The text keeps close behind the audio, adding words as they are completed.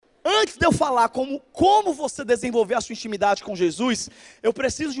antes de eu falar como você desenvolver a sua intimidade com Jesus, eu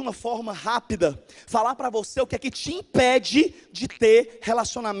preciso de uma forma rápida, falar para você o que é que te impede de ter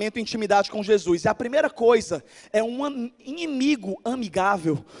relacionamento e intimidade com Jesus. E a primeira coisa é um inimigo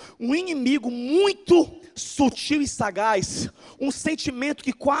amigável, um inimigo muito sutil e sagaz, um sentimento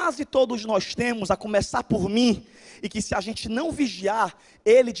que quase todos nós temos, a começar por mim, e que se a gente não vigiar,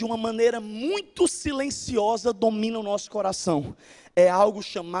 ele de uma maneira muito silenciosa domina o nosso coração. É algo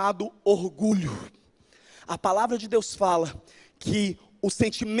chamado orgulho. A palavra de Deus fala que o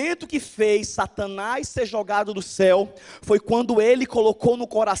sentimento que fez Satanás ser jogado do céu foi quando ele colocou no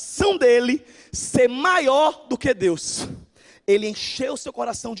coração dele ser maior do que Deus. Ele encheu seu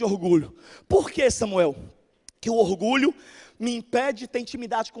coração de orgulho. Por que, Samuel? Que o orgulho me impede de ter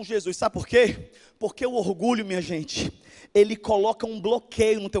intimidade com Jesus. Sabe por quê? Porque o orgulho, minha gente, ele coloca um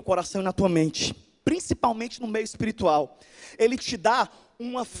bloqueio no teu coração e na tua mente, principalmente no meio espiritual. Ele te dá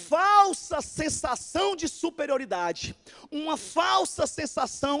uma falsa sensação de superioridade, uma falsa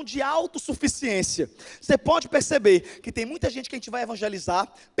sensação de autossuficiência. Você pode perceber que tem muita gente que a gente vai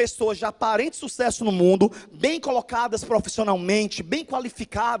evangelizar, pessoas de aparente sucesso no mundo, bem colocadas profissionalmente, bem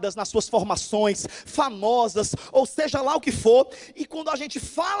qualificadas nas suas formações, famosas, ou seja lá o que for, e quando a gente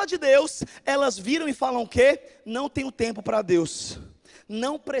fala de Deus, elas viram e falam o quê? Não tenho tempo para Deus.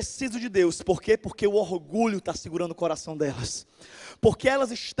 Não preciso de Deus. Por quê? Porque o orgulho está segurando o coração delas. Porque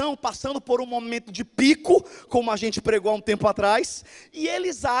elas estão passando por um momento de pico, como a gente pregou há um tempo atrás, e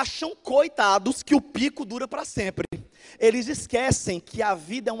eles acham, coitados, que o pico dura para sempre. Eles esquecem que a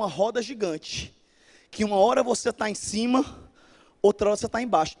vida é uma roda gigante, que uma hora você está em cima, outra hora você está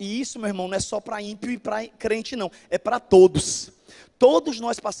embaixo. E isso, meu irmão, não é só para ímpio e para crente não, é para todos. Todos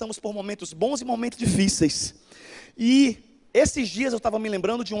nós passamos por momentos bons e momentos difíceis. E esses dias eu estava me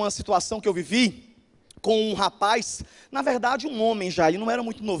lembrando de uma situação que eu vivi com um rapaz, na verdade um homem já, ele não era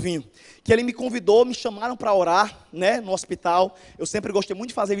muito novinho, que ele me convidou, me chamaram para orar, no hospital. Eu sempre gostei muito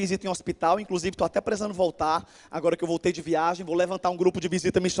de fazer visita em hospital, inclusive estou até precisando voltar, agora que eu voltei de viagem, vou levantar um grupo de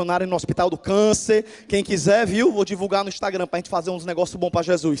visita missionária no Hospital do Câncer, quem quiser, viu, vou divulgar no Instagram, para a gente fazer uns negócios bons para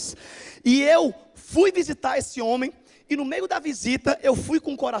Jesus. E eu fui visitar esse homem, e no meio da visita, eu fui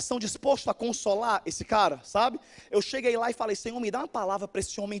com o coração disposto a consolar esse cara, sabe? Eu cheguei lá e falei, Senhor, me dá uma palavra para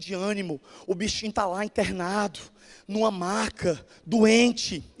esse homem de ânimo. O bichinho está lá internado, numa maca,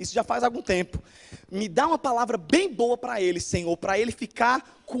 doente. Isso já faz algum tempo. Me dá uma palavra bem boa para ele, Senhor, para ele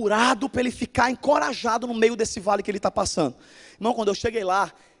ficar curado, para ele ficar encorajado no meio desse vale que ele está passando. Irmão, quando eu cheguei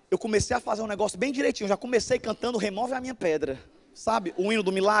lá, eu comecei a fazer um negócio bem direitinho. Eu já comecei cantando Remove a Minha Pedra, sabe? O hino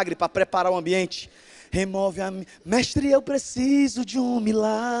do milagre, para preparar o ambiente. Remove a minha... Mestre, eu preciso de um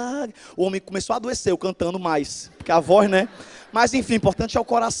milagre. O homem começou a adoecer, eu cantando mais, porque a voz, Mas enfim, o importante é o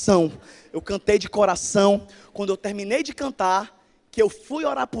coração. Eu cantei de coração. Quando eu terminei de cantar, que eu fui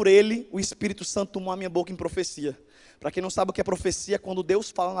orar por ele, o Espírito Santo tomou a minha boca em profecia. Para quem não sabe o que é profecia, é quando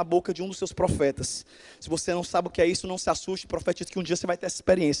Deus fala na boca de um dos seus profetas. Se você não sabe o que é isso, não se assuste, profetize que um dia você vai ter essa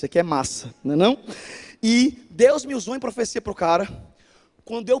experiência, que é massa, não é não? E Deus me usou em profecia para o cara.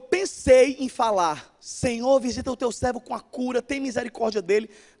 Quando eu pensei em falar, Senhor, visita o teu servo com a cura, tem misericórdia dele,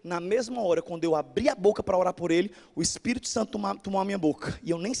 na mesma hora, quando eu abri a boca para orar por ele, o Espírito Santo tomou a minha boca, e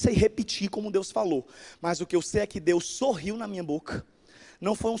eu nem sei repetir como Deus falou, mas o que eu sei é que Deus sorriu na minha boca.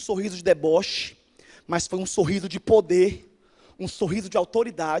 Não foi um sorriso de deboche, mas foi um sorriso de poder, um sorriso de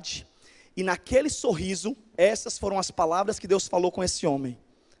autoridade, e naquele sorriso, essas foram as palavras que Deus falou com esse homem.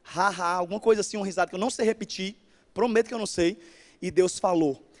 Alguma coisa assim, um risado que eu não sei repetir, prometo que eu não sei. E Deus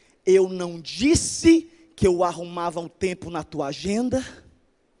falou, eu não disse que eu arrumava um tempo na tua agenda?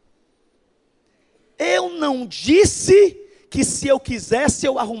 Eu não disse que se eu quisesse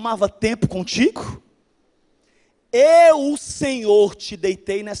eu arrumava tempo contigo? Eu, o Senhor, te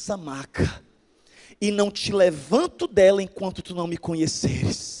deitei nessa maca, e não te levanto dela enquanto tu não me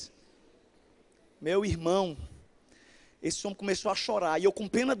conheceres. Meu irmão, esse homem começou a chorar, e eu com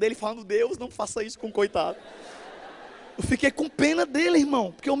pena dele falando, Deus, não faça isso com o coitado. Eu fiquei com pena dele,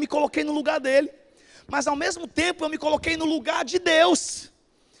 irmão, porque eu me coloquei no lugar dele, mas ao mesmo tempo eu me coloquei no lugar de Deus,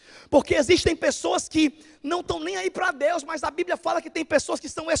 porque existem pessoas que não estão nem aí para Deus, mas a Bíblia fala que tem pessoas que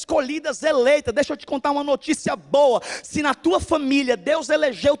são escolhidas, eleitas. Deixa eu te contar uma notícia boa, se na tua família Deus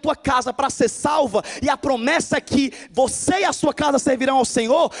elegeu tua casa para ser salva, e a promessa é que você e a sua casa servirão ao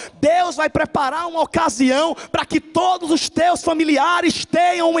Senhor, Deus vai preparar uma ocasião para que todos os teus familiares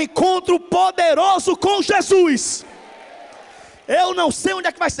tenham um encontro poderoso com Jesus. Eu não sei onde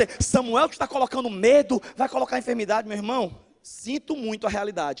é que vai ser. Samuel que está colocando medo, vai colocar enfermidade, meu irmão. Sinto muito a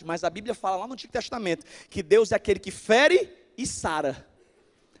realidade, mas a Bíblia fala lá no Antigo Testamento, que Deus é aquele que fere e sara.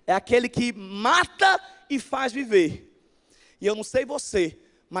 É aquele que mata e faz viver. E eu não sei você,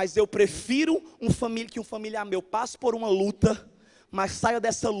 Mas eu prefiro que um familiar meu passe por uma luta, mas saia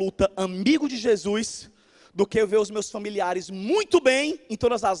dessa luta amigo de Jesus, do que eu ver os meus familiares muito bem, em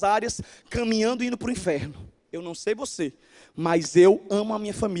todas as áreas, caminhando e indo para o inferno. Eu não sei você, mas eu amo a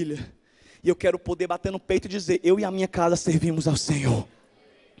minha família. E eu quero poder bater no peito e dizer, eu e a minha casa servimos ao Senhor.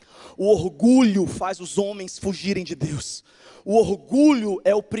 O orgulho faz os homens fugirem de Deus. O orgulho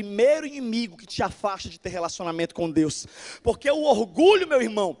é o primeiro inimigo que te afasta de ter relacionamento com Deus. Porque o orgulho, meu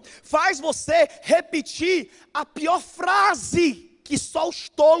irmão, faz você repetir a pior frase que só os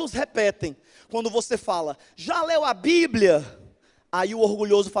tolos repetem. Quando você fala, já leu a Bíblia? Aí o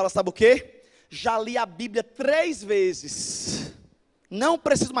orgulhoso fala, sabe o quê? Já li a Bíblia 3 vezes. Não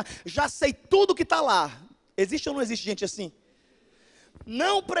preciso mais, já sei tudo que está lá. Existe ou não existe gente assim?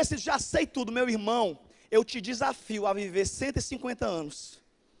 Não preciso, já sei tudo, meu irmão. Eu te desafio a viver 150 anos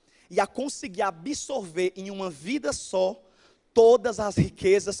e a conseguir absorver em uma vida só todas as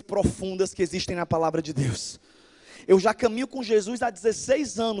riquezas profundas que existem na palavra de Deus. Eu já caminho com Jesus há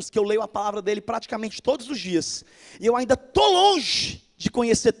 16 anos, que eu leio a palavra dele praticamente todos os dias, e eu ainda estou longe de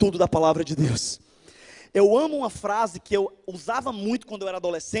conhecer tudo da palavra de Deus. Eu amo uma frase que eu usava muito quando eu era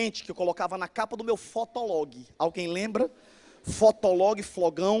adolescente, que eu colocava na capa do meu fotolog. Alguém lembra? Fotolog,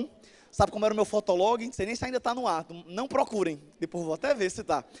 flogão. Sabe como era o meu fotolog? Não sei nem se ainda está no ar, não procurem, depois vou até ver se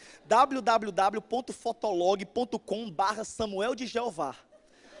está. www.fotolog.com/Samuel de Jeová.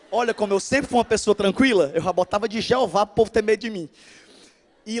 Olha como eu sempre fui uma pessoa tranquila, eu já botava de Jeová para o povo ter medo de mim.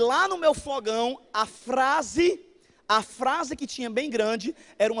 E lá no meu flogão, a frase que tinha bem grande,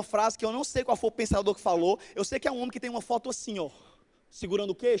 era uma frase que eu não sei qual foi o pensador que falou, eu sei que é um homem que tem uma foto assim, ó,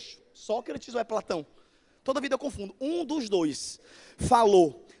 segurando o queixo, Sócrates ou é Platão? Toda vida eu confundo, um dos dois,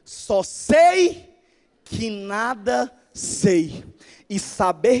 falou, só sei que nada sei, e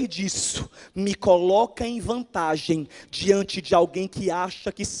saber disso me coloca em vantagem diante de alguém que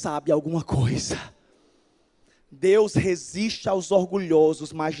acha que sabe alguma coisa. Deus resiste aos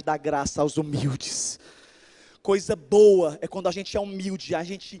orgulhosos, mas dá graça aos humildes. Coisa boa é quando a gente é humilde, a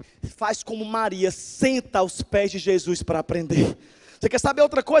gente faz como Maria, senta aos pés de Jesus para aprender. Você quer saber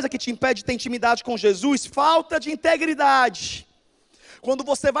outra coisa que te impede de ter intimidade com Jesus? Falta de integridade. Quando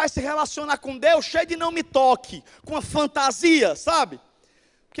você vai se relacionar com Deus, cheio de não me toque, com a fantasia, sabe?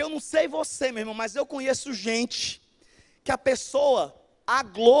 Porque eu não sei você, meu irmão, mas eu conheço gente que a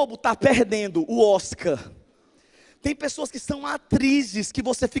Globo está perdendo o Oscar. Tem pessoas que são atrizes, que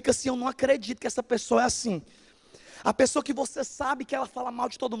você fica assim, eu não acredito que essa pessoa é assim. A pessoa que você sabe que ela fala mal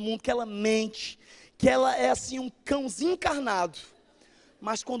de todo mundo, que ela mente, que ela é assim um cãozinho encarnado.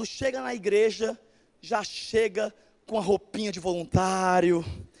 Mas quando chega na igreja, já chega com a roupinha de voluntário,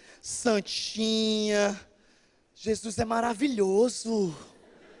 santinha. Jesus é maravilhoso.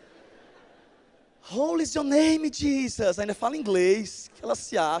 Holy is your name, Jesus. Ainda fala inglês, que ela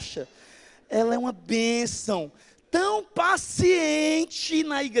se acha. Ela é uma bênção. Tão paciente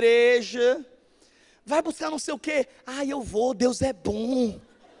na igreja. Vai buscar não sei o quê. Eu vou, Deus é bom.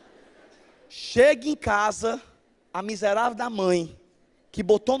 Chega em casa, a miserável da mãe, que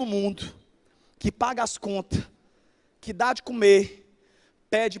botou no mundo, que paga as contas, que dá de comer,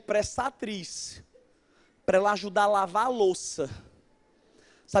 pede para essa atriz, para ela ajudar a lavar a louça.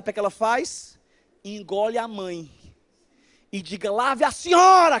 Sabe o que ela faz? Engole a mãe e diga, lave a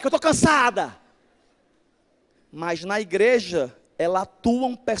senhora, que eu estou cansada. Mas na igreja, ela atua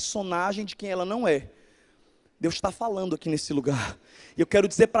um personagem de quem ela não é. Deus está falando aqui nesse lugar. E eu quero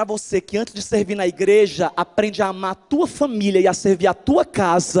dizer para você que antes de servir na igreja, aprende a amar a tua família e a servir a tua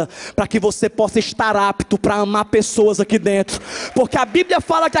casa, para que você possa estar apto para amar pessoas aqui dentro. Porque a Bíblia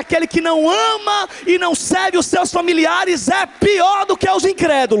fala que aquele que não ama e não serve os seus familiares é pior do que os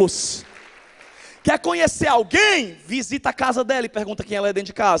incrédulos. Quer conhecer alguém? Visita a casa dela e pergunta quem ela é dentro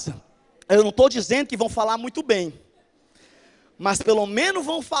de casa. Eu não estou dizendo que vão falar muito bem, mas pelo menos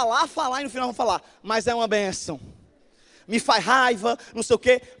vão falar e no final vão falar, mas é uma bênção. Me faz raiva, não sei o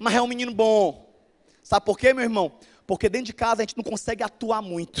quê, mas é um menino bom. Sabe por quê, meu irmão? Porque dentro de casa a gente não consegue atuar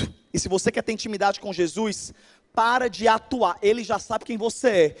muito. E se você quer ter intimidade com Jesus, para de atuar, Ele já sabe quem você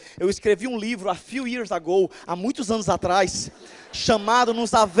é. Eu escrevi um livro a few years ago, há muitos anos atrás, chamado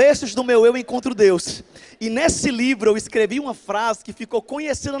Nos Avessos do Meu Eu Encontro Deus. E nesse livro eu escrevi uma frase que ficou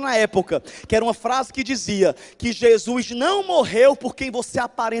conhecida na época, que era uma frase que dizia, que Jesus não morreu por quem você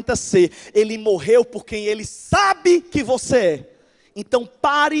aparenta ser, Ele morreu por quem Ele sabe que você é. Então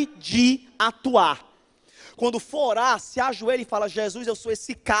pare de atuar. Quando for orar, se ajoelhe e fala, Jesus, eu sou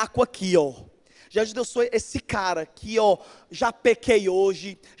esse caco aqui, ó. Jesus, eu sou esse cara que, já pequei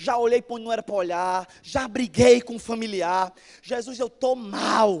hoje, já olhei para onde não era para olhar, já briguei com um familiar. Jesus, eu estou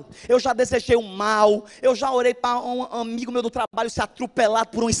mal, eu já desejei o mal, eu já orei para um amigo meu do trabalho ser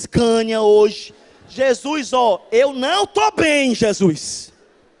atropelado por um Scania hoje. Jesus, eu não estou bem, Jesus.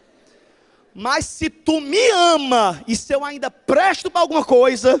 Mas se tu me ama, e se eu ainda presto para alguma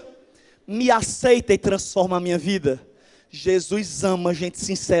coisa, me aceita e transforma a minha vida. Jesus ama gente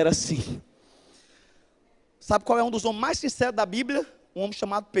sincera assim. Sabe qual é um dos homens mais sinceros da Bíblia? Um homem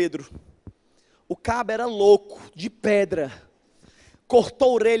chamado Pedro. O cabo era louco, de pedra,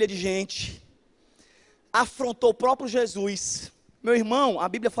 cortou a orelha de gente, afrontou o próprio Jesus. Meu irmão, a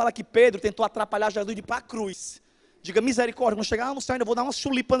Bíblia fala que Pedro tentou atrapalhar Jesus de ir para a cruz. Diga misericórdia, quando chegar no céu ainda vou dar uma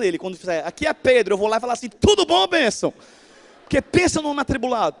chulipa nele. Quando fizer, aqui é Pedro, eu vou lá e falar assim, tudo bom, bênção? Porque pensa no homem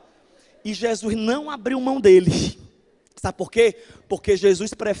atribulado. E Jesus não abriu mão dele. Sabe por quê? Porque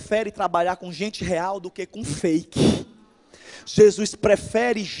Jesus prefere trabalhar com gente real do que com fake. Jesus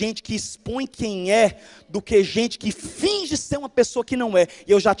prefere gente que expõe quem é, do que gente que finge ser uma pessoa que não é.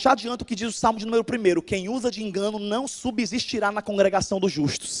 E eu já te adianto o que diz o Salmo de número 1: quem usa de engano não subsistirá na congregação dos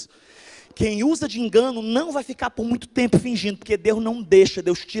justos. Quem usa de engano não vai ficar por muito tempo fingindo, porque Deus não deixa,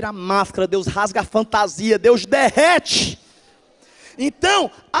 Deus tira a máscara, Deus rasga a fantasia, Deus derrete. Então,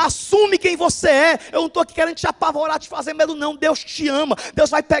 assume quem você é. Eu não estou aqui querendo te apavorar, te fazer medo não. Deus te ama, Deus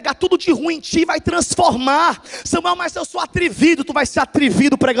vai pegar tudo de ruim em ti e vai transformar. Samuel, mas eu sou atrevido. Tu vai ser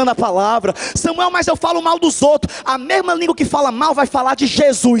atrevido pregando a palavra. Samuel, mas eu falo mal dos outros. A mesma língua que fala mal vai falar de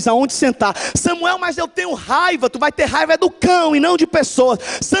Jesus, aonde sentar. Samuel, mas eu tenho raiva. Tu vai ter raiva do cão e não de pessoas.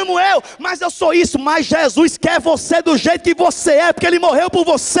 Samuel, mas eu sou isso. Mas Jesus quer você do jeito que você é, porque Ele morreu por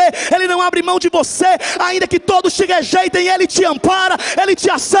você. Ele não abre mão de você, ainda que todos te rejeitem, Ele te ampara, Ele te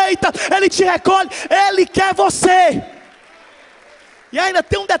aceita, Ele te recolhe, Ele quer você. E ainda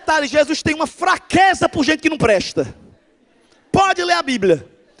tem um detalhe: Jesus tem uma fraqueza por gente que não presta. Pode ler a Bíblia.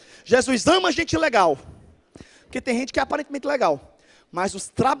 Jesus ama gente legal, porque tem gente que é aparentemente legal, mas os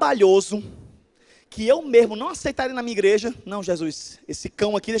trabalhosos, que eu mesmo não aceitaria na minha igreja. Não, Jesus, esse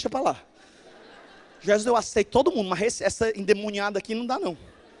cão aqui deixa para lá. Jesus, eu aceito todo mundo, mas essa endemoniada aqui não dá não.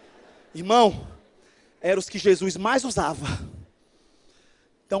 Irmão, eram os que Jesus mais usava.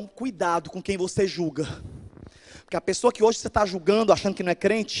 Então, cuidado com quem você julga. Porque a pessoa que hoje você está julgando, achando que não é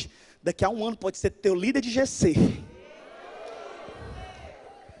crente, daqui a um ano pode ser teu líder de GC.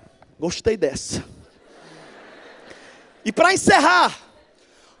 Gostei dessa. E para encerrar,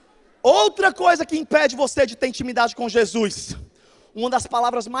 outra coisa que impede você de ter intimidade com Jesus, uma das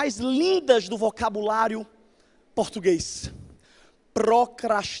palavras mais lindas do vocabulário português: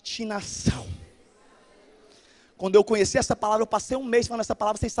 procrastinação. Quando eu conheci essa palavra, eu passei um mês falando essa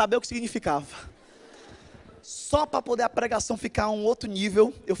palavra sem saber o que significava. Só para poder a pregação ficar a um outro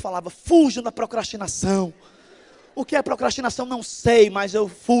nível, eu falava, fujam da procrastinação. O que é procrastinação? Não sei, mas eu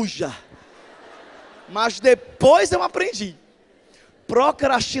fuja. Mas depois eu aprendi.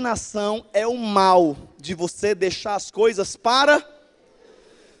 Procrastinação é o mal de você deixar as coisas para...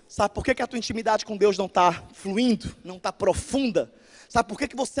 Sabe por que a tua intimidade com Deus não está fluindo, não está profunda? Sabe por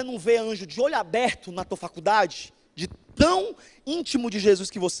que você não vê anjo de olho aberto na tua faculdade? De tão íntimo de Jesus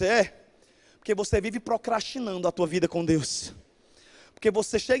que você é? Porque você vive procrastinando a tua vida com Deus. Porque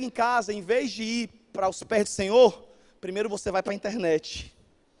você chega em casa, em vez de ir para os pés do Senhor, primeiro você vai para a internet.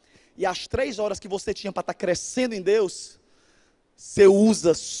 E as 3 horas que você tinha para estar crescendo em Deus, você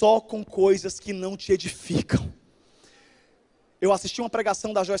usa só com coisas que não te edificam. Eu assisti uma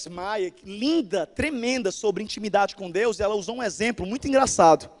pregação da Joyce Meyer, linda, tremenda, sobre intimidade com Deus, e ela usou um exemplo muito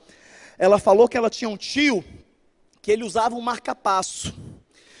engraçado. Ela falou que ela tinha um tio, que ele usava um marca-passo,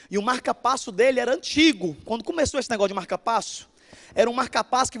 e o marca-passo dele era antigo. Quando começou esse negócio de marca-passo, era um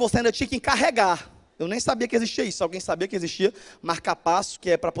marca-passo que você ainda tinha que encarregar. Eu nem sabia que existia isso. Alguém sabia que existia marca-passo,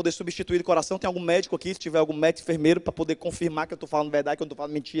 que é para poder substituir o coração? Tem algum médico aqui, se tiver algum médico enfermeiro, para poder confirmar que eu estou falando verdade, que eu não estou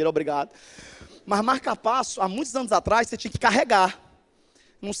falando mentira, obrigado. Mas marca-passo, há muitos anos atrás, você tinha que carregar.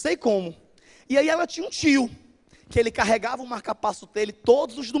 Não sei como. E aí ela tinha um tio, que ele carregava o marca-passo dele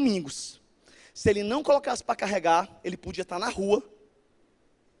todos os domingos. Se ele não colocasse para carregar, ele podia estar na rua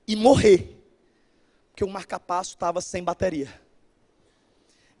e morrer. Porque o marca-passo estava sem bateria.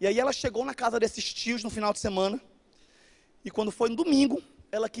 E aí ela chegou na casa desses tios no final de semana. E quando foi no domingo,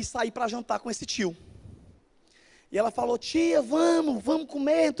 ela quis sair para jantar com esse tio. E ela falou, tia, vamos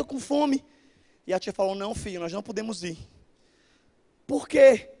comer, estou com fome. E a tia falou, não filho, nós não podemos ir. Por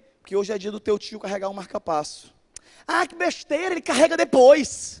quê? Porque hoje é dia do teu tio carregar um marca-passo. Ah, que besteira, ele carrega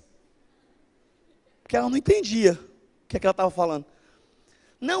depois. Porque ela não entendia o que ela estava falando.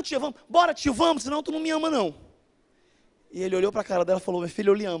 Não tia, vamos, bora tio, vamos, senão tu não me ama não. E ele olhou para a cara dela e falou, meu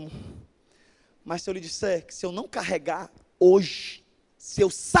filho, eu lhe amo. Mas se eu lhe disser que se eu não carregar hoje, se eu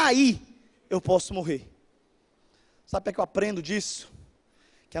sair, eu posso morrer. Sabe o que eu aprendo disso?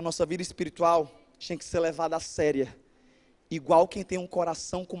 Que a nossa vida espiritual tinha que ser levada a séria. Igual quem tem um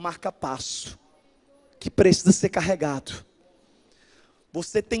coração com marca-passo, que precisa ser carregado.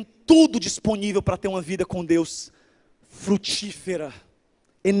 Você tem tudo disponível para ter uma vida com Deus frutífera,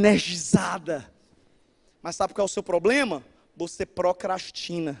 energizada. Mas sabe qual é o seu problema? Você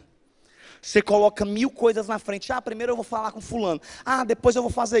procrastina. Você coloca 1000 coisas na frente. Primeiro eu vou falar com fulano. Depois eu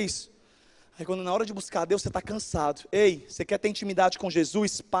vou fazer isso. Aí quando na hora de buscar Deus, você está cansado. Ei, você quer ter intimidade com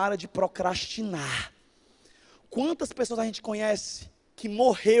Jesus? Para de procrastinar. Quantas pessoas a gente conhece que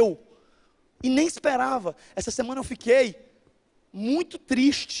morreu e nem esperava? Essa semana eu fiquei muito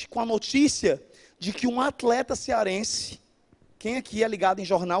triste com a notícia de que um atleta cearense, quem aqui é ligado em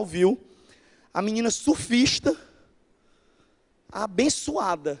jornal viu, a menina surfista,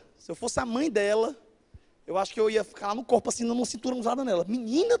 abençoada. Se eu fosse a mãe dela, eu acho que eu ia ficar lá no corpo assim, dando uma cintura usada nela.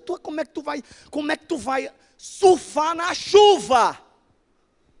 Menina, como é que tu vai surfar na chuva?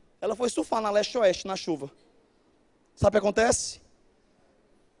 Ela foi surfar na leste-oeste, na chuva. Sabe o que acontece?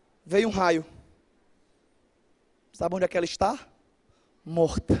 Veio um raio. Sabe onde é que ela está?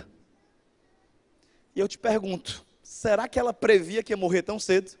 Morta. E eu te pergunto, será que ela previa que ia morrer tão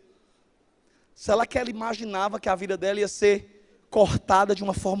cedo? Será que ela imaginava que a vida dela ia ser cortada de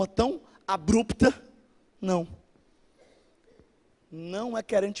uma forma tão abrupta? Não. Não é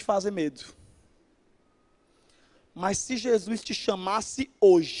querendo te fazer medo. Mas se Jesus te chamasse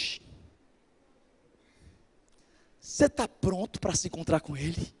hoje, você está pronto para se encontrar com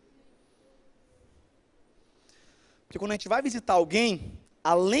Ele? Porque quando a gente vai visitar alguém,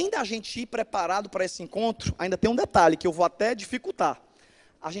 além da gente ir preparado para esse encontro, ainda tem um detalhe que eu vou até dificultar.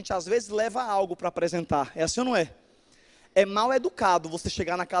 A gente às vezes leva algo para apresentar, é assim ou não é? É mal educado você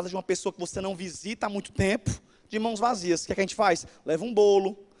chegar na casa de uma pessoa que você não visita há muito tempo, de mãos vazias. O que é que a gente faz? Leva um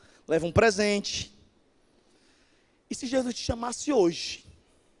bolo, leva um presente. E se Jesus te chamasse hoje,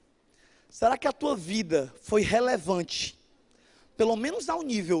 será que a tua vida foi relevante, pelo menos ao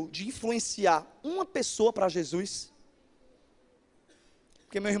nível de influenciar uma pessoa para Jesus?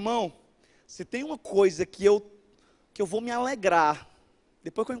 Porque, meu irmão, se tem uma coisa que eu vou me alegrar,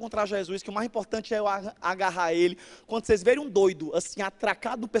 depois que eu encontrar Jesus, que o mais importante é eu agarrar Ele. Quando vocês verem um doido, assim,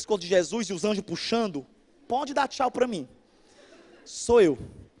 atracado no pescoço de Jesus e os anjos puxando, pode dar tchau para mim. Sou eu.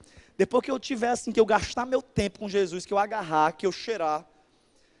 Depois que eu tiver assim, que eu gastar meu tempo com Jesus, que eu agarrar, que eu cheirar,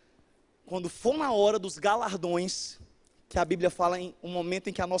 quando for na hora dos galardões, que a Bíblia fala em um momento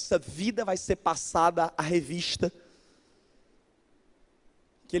em que a nossa vida vai ser passada à revista,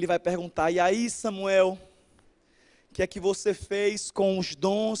 que Ele vai perguntar, e aí Samuel, o que é que você fez com os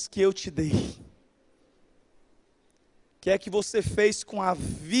dons que eu te dei? O que é que você fez com a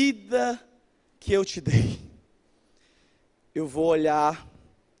vida que eu te dei? Eu vou olhar,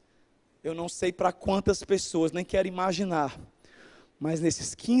 eu não sei para quantas pessoas, nem quero imaginar, mas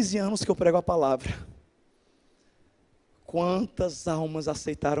nesses 15 anos que eu prego a palavra, quantas almas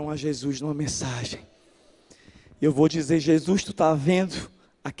aceitaram a Jesus numa mensagem? Eu vou dizer, Jesus, tu está vendo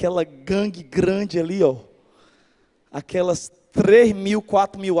aquela gangue grande ali, ó, aquelas 3.000,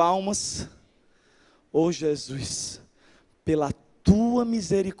 4.000 almas, Jesus, pela tua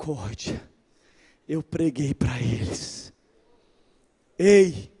misericórdia, eu preguei para eles.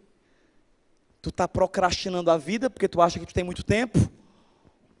 Ei, tu está procrastinando a vida porque tu acha que tu tem muito tempo?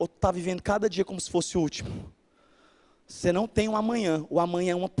 Ou tu está vivendo cada dia como se fosse o último? Você não tem um amanhã, o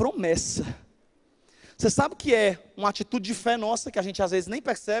amanhã é uma promessa. Você sabe o que é uma atitude de fé nossa, que a gente às vezes nem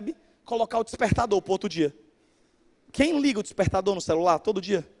percebe? Colocar o despertador para o outro dia. Quem liga o despertador no celular todo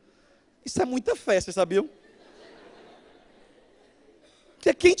dia? Isso é muita fé, vocês sabiam?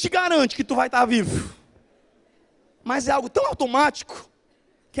 Porque quem te garante que tu vai estar vivo? Mas é algo tão automático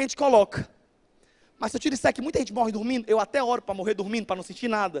que a gente coloca. Mas se eu te disser que muita gente morre dormindo, eu até oro para morrer dormindo, para não sentir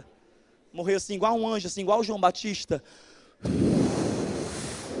nada. Morrer assim, igual um anjo, assim, igual o João Batista.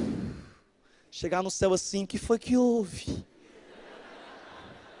 Chegar no céu assim, o que foi que houve?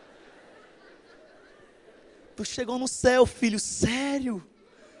 Tu chegou no céu, filho, sério?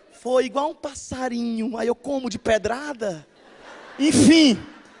 Foi igual um passarinho, aí eu como de pedrada? Enfim,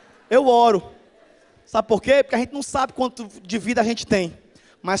 eu oro. Sabe por quê? Porque a gente não sabe quanto de vida a gente tem.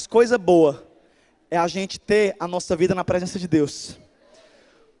 Mas coisa boa é a gente ter a nossa vida na presença de Deus.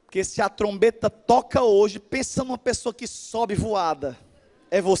 Porque se a trombeta toca hoje, pensa numa pessoa que sobe voada.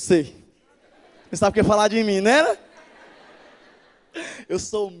 É você. Você sabe o que eu ia falar de mim, né? Eu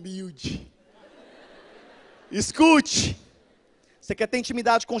sou humilde. Escute. Você quer ter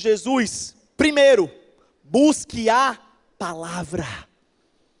intimidade com Jesus? Primeiro, busque a palavra.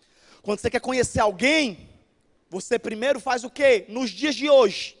 Quando você quer conhecer alguém, você primeiro faz o quê? Nos dias de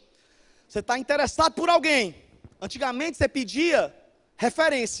hoje, você está interessado por alguém. Antigamente você pedia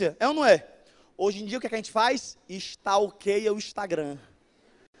referência, é ou não é? Hoje em dia o que é que a gente faz? Stalkeia o Instagram.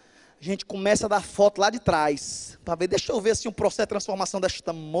 A gente começa a dar foto lá de trás, para ver, deixa eu ver assim o processo de transformação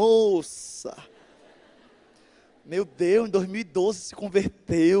desta moça. Meu Deus, em 2012 se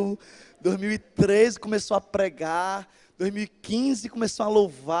converteu, 2013 começou a pregar, 2015 começou a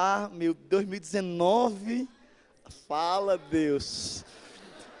louvar, 2019, fala Deus.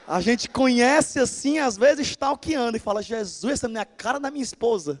 A gente conhece assim, às vezes stalkeando e fala, Jesus, essa é a minha cara da minha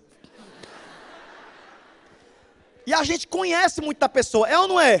esposa. E a gente conhece muito da pessoa, é ou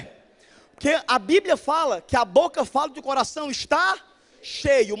não é? Porque a Bíblia fala que a boca fala e o coração está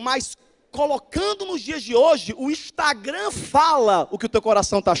cheio, mas colocando nos dias de hoje, o Instagram fala o que o teu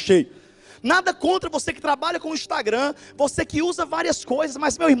coração está cheio. Nada contra você que trabalha com o Instagram, você que usa várias coisas,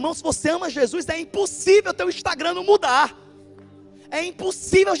 mas meu irmão, se você ama Jesus, é impossível teu Instagram não mudar. É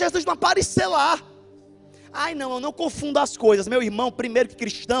impossível Jesus não aparecer lá. Ai não, eu não confundo as coisas. Meu irmão, primeiro que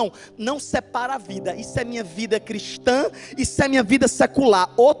cristão, não separa a vida. Isso é minha vida cristã, isso é minha vida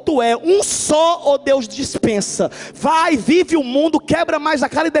secular. Ou tu é um só, ou Deus dispensa. Vai, vive o mundo, quebra mais a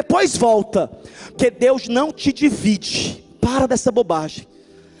cara e depois volta. Porque Deus não te divide. Para dessa bobagem.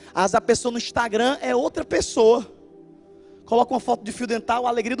 As a pessoa no Instagram é outra pessoa. Coloca uma foto de fio dental, a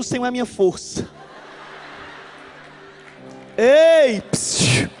alegria do Senhor é a minha força. Ei,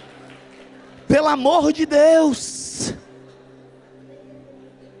 psiu. Pelo amor de Deus.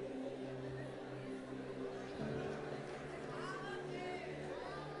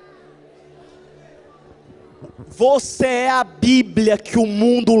 Você é a Bíblia que o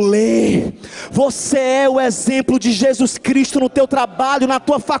mundo lê. Você é o exemplo de Jesus Cristo no teu trabalho, na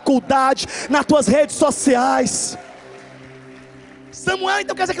tua faculdade, nas tuas redes sociais. Samuel,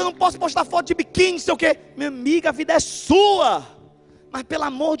 então quer dizer que eu não posso postar foto de biquíni, não sei o quê? Minha amiga, a vida é sua. Mas pelo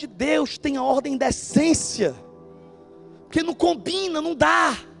amor de Deus, tenha ordem e decência. Porque não combina, não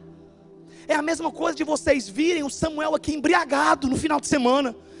dá. É a mesma coisa de vocês virem o Samuel aqui embriagado no final de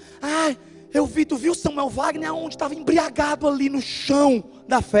semana. Ai, eu vi, tu viu o Samuel Wagner aonde estava embriagado ali no chão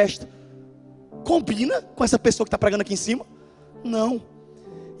da festa. Combina com essa pessoa que está pregando aqui em cima? Não.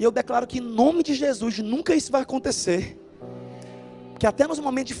 E eu declaro que em nome de Jesus nunca isso vai acontecer. Que até nos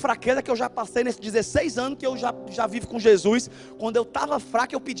momentos de fraqueza que eu já passei nesses 16 anos que eu já vivo com Jesus, quando eu estava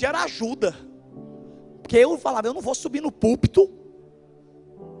fraco eu pedia ajuda. Porque eu falava, eu não vou subir no púlpito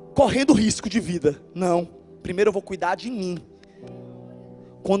correndo risco de vida. Não, primeiro eu vou cuidar de mim.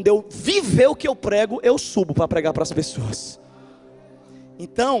 Quando eu viver o que eu prego, eu subo para pregar para as pessoas.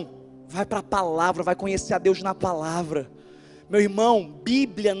 Então, vai para a palavra, vai conhecer a Deus na palavra. Meu irmão,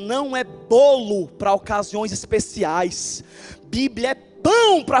 Bíblia não é bolo para ocasiões especiais. Bíblia é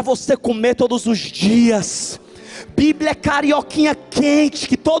pão para você comer todos os dias. Bíblia é carioquinha quente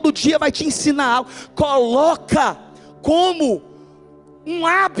que todo dia vai te ensinar algo. Coloca como um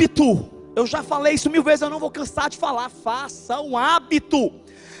hábito. Eu já falei isso 1000 vezes, eu não vou cansar de falar. Faça um hábito.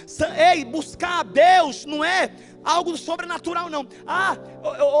 Ei, buscar a Deus não é algo sobrenatural não.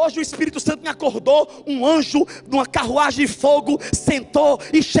 Hoje o Espírito Santo me acordou, um anjo numa carruagem de fogo sentou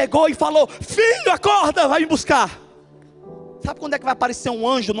e chegou e falou, filho, acorda, vai me buscar. Sabe quando é que vai aparecer um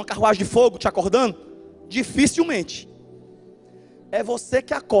anjo numa carruagem de fogo te acordando? Dificilmente. É você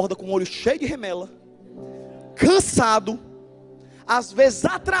que acorda com o olho cheio de remela, cansado, às vezes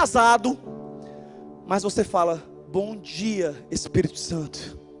atrasado, mas você fala, bom dia Espírito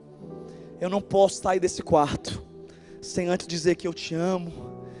Santo. Eu não posso sair desse quarto sem antes dizer que eu te amo,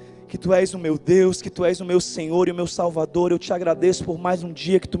 que tu és o meu Deus, que tu és o meu Senhor e o meu Salvador. Eu te agradeço por mais um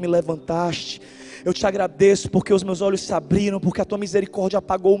dia que tu me levantaste. Eu te agradeço porque os meus olhos se abriram, porque a tua misericórdia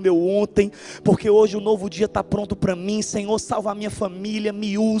apagou o meu ontem, porque hoje o novo dia está pronto para mim. Senhor, salva a minha família,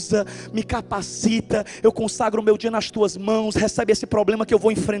 me usa, me capacita. Eu consagro o meu dia nas tuas mãos. Recebe esse problema que eu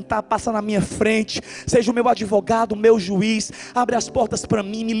vou enfrentar, passa na minha frente, seja o meu advogado, o meu juiz. Abre as portas para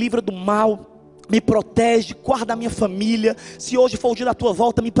mim, me livra do mal, me protege, guarda a minha família. Se hoje for o dia da tua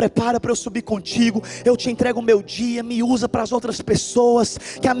volta, me prepara para eu subir contigo. Eu te entrego o meu dia, me usa para as outras pessoas.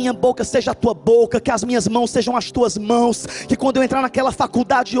 Que a minha boca seja a tua boca, que as minhas mãos sejam as tuas mãos. Que quando eu entrar naquela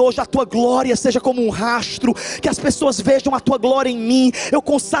faculdade hoje, a tua glória seja como um rastro. Que as pessoas vejam a tua glória em mim. Eu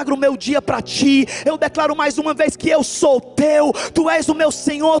consagro o meu dia para ti. Eu declaro mais uma vez que eu sou teu. Tu és o meu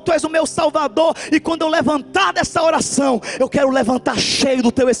Senhor, tu és o meu Salvador. E quando eu levantar dessa oração, eu quero levantar cheio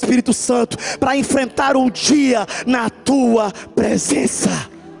do teu Espírito Santo, para enfrentar o dia na tua presença.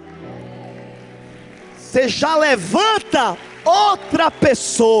 Você já levanta outra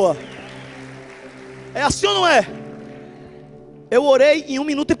pessoa. É assim ou não é? Eu orei em 1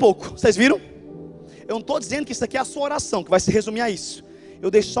 minuto e pouco, vocês viram? Eu não estou dizendo que isso aqui é a sua oração, que vai se resumir a isso. Eu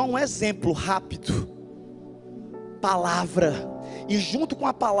dei só um exemplo rápido. Palavra. E junto com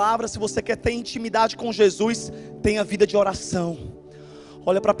a palavra, se você quer ter intimidade com Jesus, tenha vida de oração.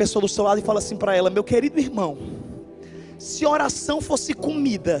 Olha para a pessoa do seu lado e fala assim para ela: meu querido irmão, se oração fosse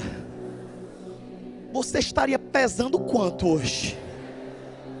comida, você estaria pesando quanto hoje?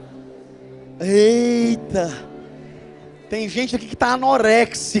 Eita! Tem gente aqui que está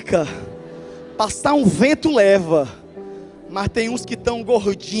anoréxica. Passar um vento leva. Mas tem uns que estão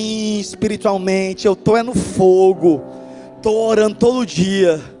gordinhos espiritualmente. Eu estou no fogo. Estou orando todo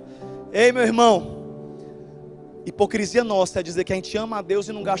dia. Ei, meu irmão. Hipocrisia nossa é dizer que a gente ama a Deus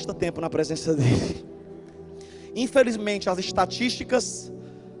e não gasta tempo na presença dEle. Infelizmente, as estatísticas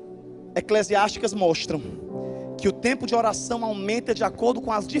eclesiásticas mostram que o tempo de oração aumenta de acordo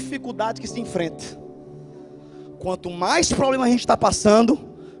com as dificuldades que se enfrenta. Quanto mais problema a gente está passando,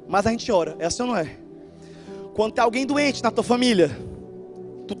 mais a gente ora. É assim ou não é? Quando tem alguém doente na tua família,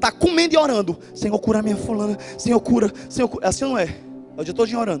 tu está comendo e orando: Senhor, cura minha fulana. Senhor, cura. Senhor, cura. É assim ou não é? É o dia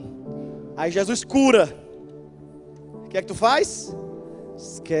todo orando. Aí Jesus cura. O que é que tu faz?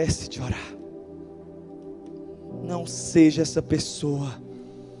 Esquece de orar. Não seja essa pessoa.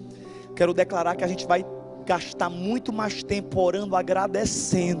 Quero declarar que a gente vai gastar muito mais tempo orando,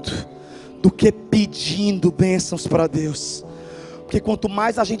 agradecendo, do que pedindo bênçãos para Deus. Porque quanto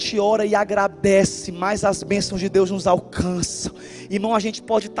mais a gente ora e agradece, mais as bênçãos de Deus nos alcançam. Irmão, a gente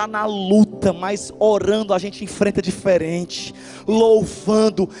pode estar na luta, mas orando a gente enfrenta diferente,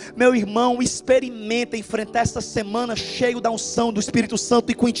 louvando. Meu irmão, experimenta enfrentar essa semana cheio da unção do Espírito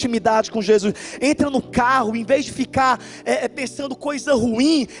Santo e com intimidade com Jesus. Entra no carro, em vez de ficar pensando coisa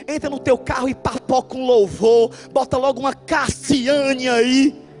ruim, entra no teu carro e papoca um louvor. Bota logo uma Cassiane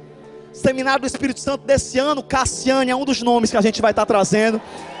aí. Seminário do Espírito Santo desse ano, Cassiane é um dos nomes que a gente vai estar trazendo.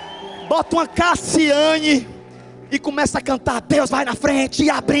 Bota uma Cassiane e começa a cantar: Deus vai na frente,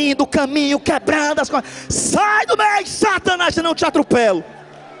 abrindo o caminho, quebrando as coisas. Sai do meio, Satanás, senão eu te atropelo.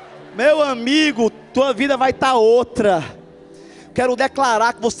 Meu amigo, tua vida vai estar outra. Quero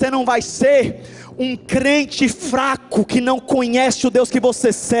declarar que você não vai ser um crente fraco que não conhece o Deus que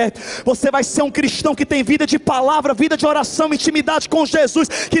você serve. Você vai ser um cristão que tem vida de palavra, vida de oração, intimidade com Jesus,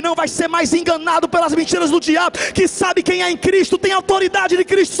 que não vai ser mais enganado pelas mentiras do diabo, que sabe quem é em Cristo, tem autoridade de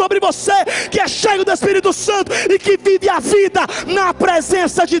Cristo sobre você, que é cheio do Espírito Santo e que vive a vida na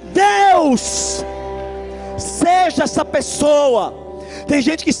presença de Deus. Seja essa pessoa. Tem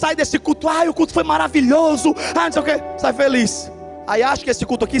gente que sai desse culto: ai, o culto foi maravilhoso, não sei o que, sai feliz. Aí acha que esse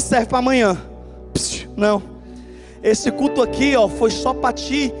culto aqui serve para amanhã. Não, esse culto aqui foi só para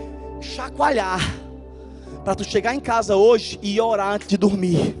te chacoalhar, para tu chegar em casa hoje e orar antes de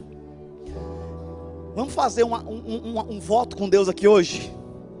dormir. Vamos fazer um voto com Deus aqui hoje,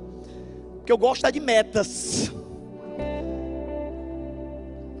 porque eu gosto de metas.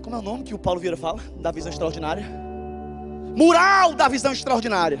 Como é o nome que o Paulo Vieira fala? Da visão extraordinária. Mural da visão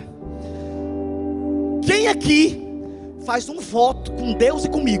extraordinária. Quem aqui faz um voto com Deus e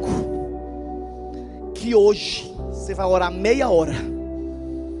comigo que hoje você vai orar meia hora?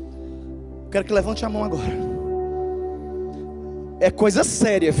 Quero que levante a mão agora. É coisa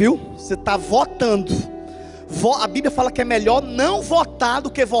séria, viu? Você está votando. A Bíblia fala que é melhor não votar do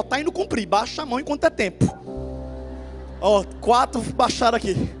que votar e não cumprir. Baixa a mão enquanto é tempo. 4 baixaram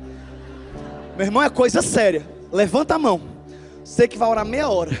aqui. Meu irmão, é coisa séria. Levanta a mão. Você que vai orar meia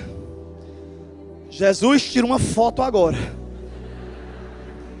hora. Jesus, tira uma foto agora.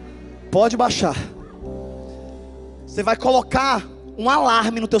 Pode baixar. Você vai colocar um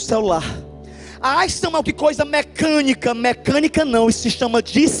alarme no teu celular. Ah, Samuel, que coisa mecânica. Mecânica não, isso se chama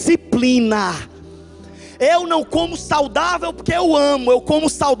disciplina. Eu não como saudável porque eu amo. Eu como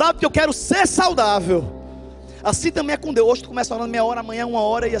saudável porque eu quero ser saudável. Assim também é com Deus. Hoje tu começa orando meia hora, amanhã 1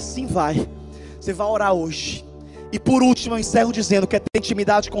 hora e assim vai. Você vai orar hoje. E por último eu encerro dizendo: quer ter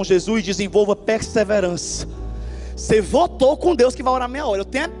intimidade com Jesus, desenvolva perseverança. Você votou com Deus que vai orar meia hora. Eu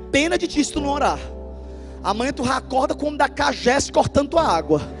tenho pena de ti se tu não orar. Amanhã tu já acorda como da cagesse cortando tua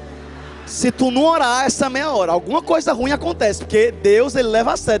água. Se tu não orar essa meia hora, alguma coisa ruim acontece, porque Deus, Ele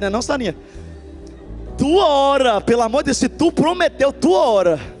leva a sério, né não, Saninha? Tu ora, pelo amor de Deus. Se tu prometeu, tu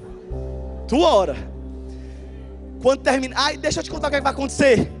ora. Tu ora. Quando termina, deixa eu te contar o que vai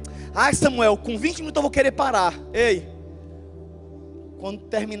acontecer. Samuel, com 20 minutos eu vou querer parar. Ei, quando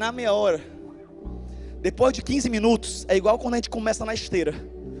terminar meia hora, depois de 15 minutos, é igual quando a gente começa na esteira.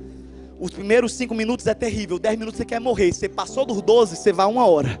 Os primeiros 5 minutos é terrível, 10 minutos você quer morrer. Você passou dos 12, você vai 1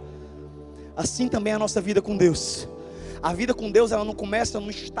 hora. Assim também é a nossa vida com Deus. A vida com Deus, ela não começa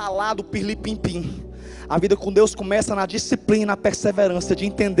no estalar do pirlim-pim-pim. A vida com Deus começa na disciplina, na perseverança de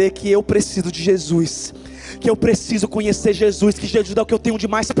entender que eu preciso de Jesus, que eu preciso conhecer Jesus, que Jesus é o que eu tenho de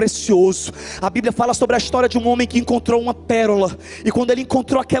mais precioso. A Bíblia fala sobre a história de um homem que encontrou uma pérola, e quando ele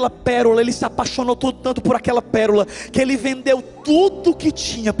encontrou aquela pérola, ele se apaixonou tanto por aquela pérola, que ele vendeu tudo que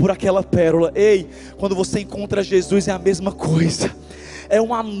tinha por aquela pérola. Ei, quando você encontra Jesus é a mesma coisa. É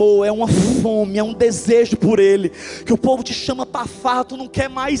um amor, é uma fome, é um desejo por Ele, que o povo te chama para farra, tu não quer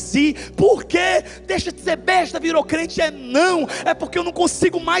mais ir. Por quê? Deixa de ser besta, virou crente. Não, é porque eu não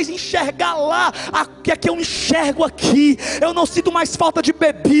consigo mais enxergar lá o que eu enxergo aqui. Eu não sinto mais falta de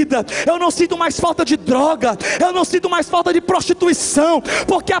bebida, eu não sinto mais falta de droga, eu não sinto mais falta de prostituição,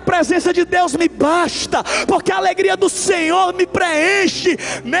 porque a presença de Deus me basta, porque a alegria do Senhor me preenche.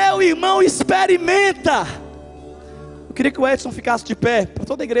 Meu irmão, experimenta. Eu queria que o Edson ficasse de pé, para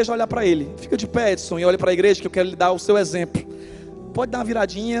toda a igreja olhar para ele. Fica de pé, Edson, e olha para a igreja, que eu quero lhe dar o seu exemplo. Pode dar uma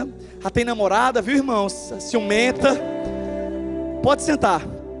viradinha. Já tem namorada, viu, irmãos? Ciumenta. Pode sentar.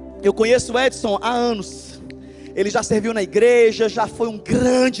 Eu conheço o Edson há anos. Ele já serviu na igreja, já foi um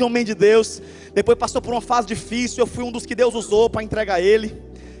grande homem de Deus. Depois passou por uma fase difícil. Eu fui um dos que Deus usou para entregar ele.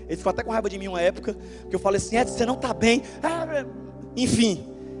 Ele ficou até com raiva de mim uma época, porque eu falei assim: Edson, você não está bem. Enfim,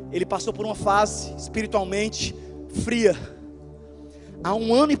 ele passou por uma fase espiritualmente fria. Há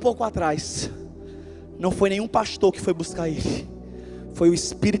 1 ano e pouco atrás, não foi nenhum pastor que foi buscar ele, foi o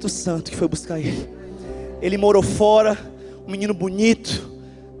Espírito Santo que foi buscar ele. Ele morou fora, um menino bonito,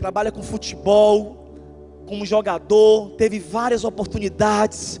 trabalha com futebol, como jogador, teve várias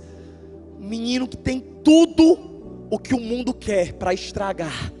oportunidades, um menino que tem tudo o que o mundo quer para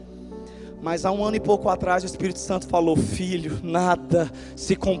estragar. Mas há 1 ano e pouco atrás o Espírito Santo falou: filho, nada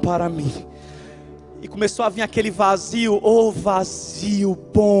se compara a mim. E começou a vir aquele vazio, vazio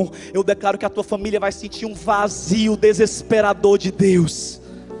bom. Eu declaro que a tua família vai sentir um vazio desesperador de Deus.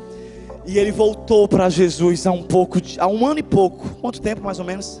 E ele voltou para Jesus há 1 ano e pouco. Quanto tempo mais ou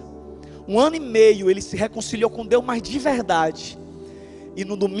menos? 1 ano e meio ele se reconciliou com Deus, mas de verdade. E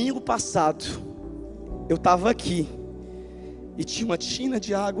no domingo passado, eu estava aqui, e tinha uma tina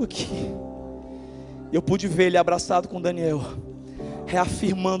de água aqui. Eu pude ver ele abraçado com Daniel,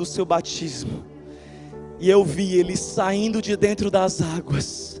 reafirmando o seu batismo. E eu vi ele saindo de dentro das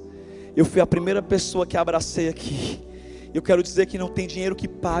águas. Eu fui a primeira pessoa que abracei aqui. Eu quero dizer que não tem dinheiro que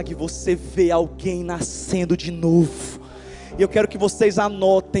pague você ver alguém nascendo de novo. E eu quero que vocês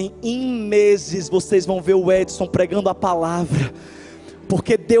anotem: em meses vocês vão ver o Edson pregando a palavra,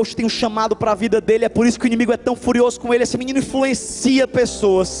 porque Deus tem um chamado para a vida dele. É por isso que o inimigo é tão furioso com ele. Esse menino influencia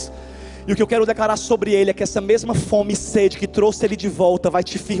pessoas. E o que eu quero declarar sobre ele é que essa mesma fome e sede que trouxe ele de volta vai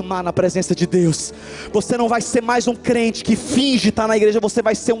te firmar na presença de Deus. Você não vai ser mais um crente que finge estar na igreja, você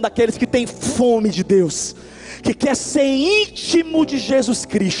vai ser um daqueles que tem fome de Deus, que quer ser íntimo de Jesus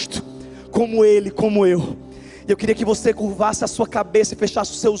Cristo, como ele, como eu. E eu queria que você curvasse a sua cabeça e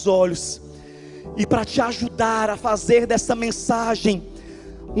fechasse os seus olhos, e para te ajudar a fazer dessa mensagem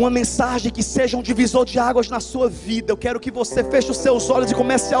uma mensagem que seja um divisor de águas na sua vida, eu quero que você feche os seus olhos e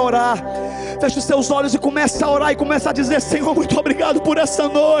comece a orar. Feche os seus olhos e comece a orar, e comece a dizer: Senhor, muito obrigado por essa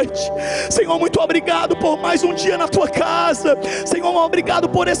noite. Senhor, muito obrigado por mais um dia na tua casa. Senhor, obrigado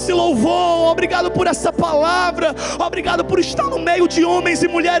por esse louvor. Obrigado por essa palavra. Obrigado por estar no meio de homens e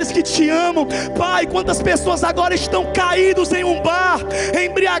mulheres que te amam. Pai, quantas pessoas agora estão caídos em um bar,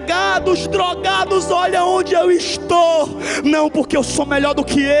 embriagados, drogados. Olha onde eu estou, não porque eu sou melhor do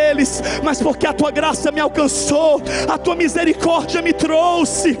que eles, mas porque a tua graça me alcançou, a tua misericórdia me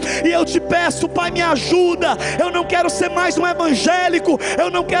trouxe. E eu te peço, Pai, me ajuda. Eu não quero ser mais um evangélico,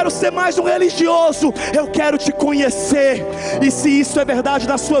 eu não quero ser mais um religioso, eu quero te conhecer. E se isso é verdade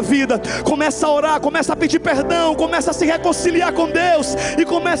na sua vida, começa a orar, começa a pedir perdão, começa a se reconciliar com Deus, e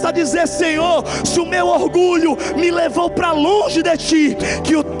começa a dizer: Senhor, se o meu orgulho me levou para longe de ti,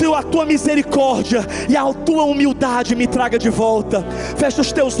 que a tua misericórdia e a tua humildade me traga de volta. Fecha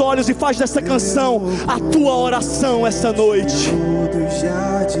os teus olhos e faz dessa canção a tua oração essa noite.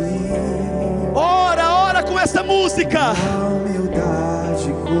 Ora com essa música. A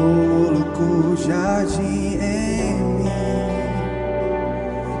humildade colocou jardim em mim.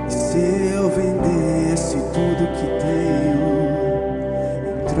 E se eu vendesse tudo que tenho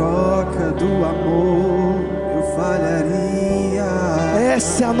em troca do amor, eu falharia.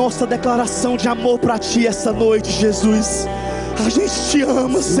 Essa é a nossa declaração de amor para ti essa noite, Jesus. A gente te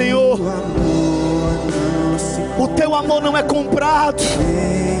ama, Senhor. O teu amor não é comprado.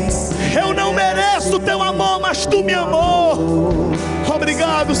 Eu não mereço o teu amor, mas tu me amou.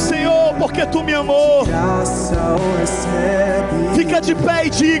 Obrigado, Senhor, porque porque tu me amou. Graça ou recebe. Fica de pé e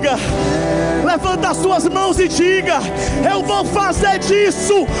diga, levanta as suas mãos e diga: eu vou fazer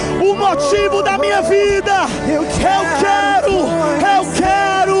disso o motivo da minha vida. Eu quero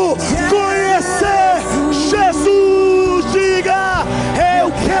conhecer Jesus. Diga,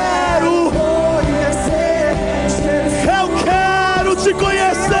 eu quero te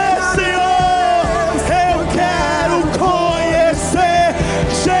conhecer, Senhor. Eu quero conhecer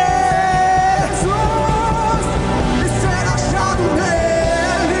Jesus E ser achado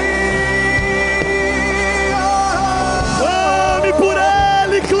nele. Clame por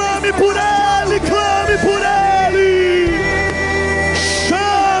Ele, clame por Ele, clame por Ele.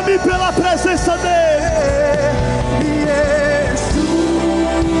 Chame pela presença dEle.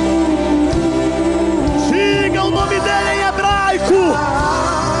 Diga o nome dEle em hebraico.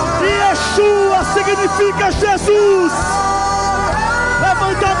 Yeshua significa Jesus.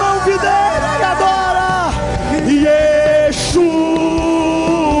 Levanta a mão, videira, e adora. Yeshua.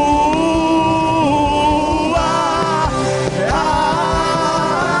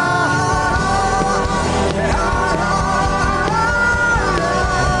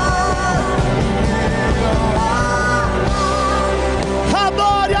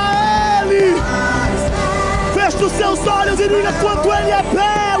 Adore a Ele. Feche os seus olhos e diga quanto Ele é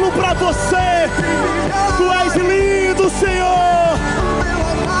belo para você. Tu és lindo, Senhor.